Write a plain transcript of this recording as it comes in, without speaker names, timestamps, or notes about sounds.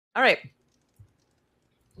All right.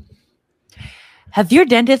 Has your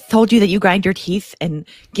dentist told you that you grind your teeth and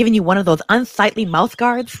given you one of those unsightly mouth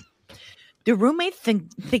guards? Do roommates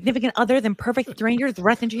and significant others and perfect strangers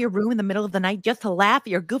rush into your room in the middle of the night just to laugh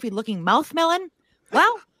at your goofy-looking mouth melon?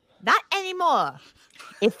 Well, not anymore.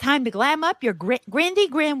 It's time to glam up your grandy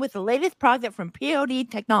grin with the latest product from P.O.D.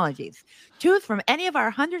 Technologies. Choose from any of our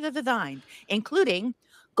hundreds of designs, including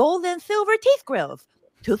gold and silver teeth grills,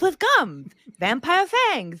 toothless gums, vampire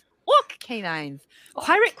fangs, orc canines,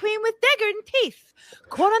 pirate queen with dagger teeth,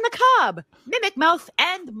 corn on the cob, mimic mouse,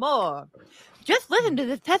 and more. Just listen to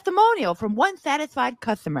this testimonial from one satisfied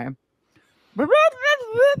customer.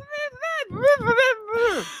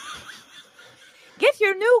 Get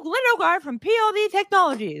your new glitter guard from P.O.D.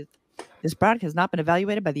 Technologies. This product has not been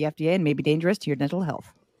evaluated by the FDA and may be dangerous to your dental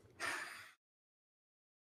health.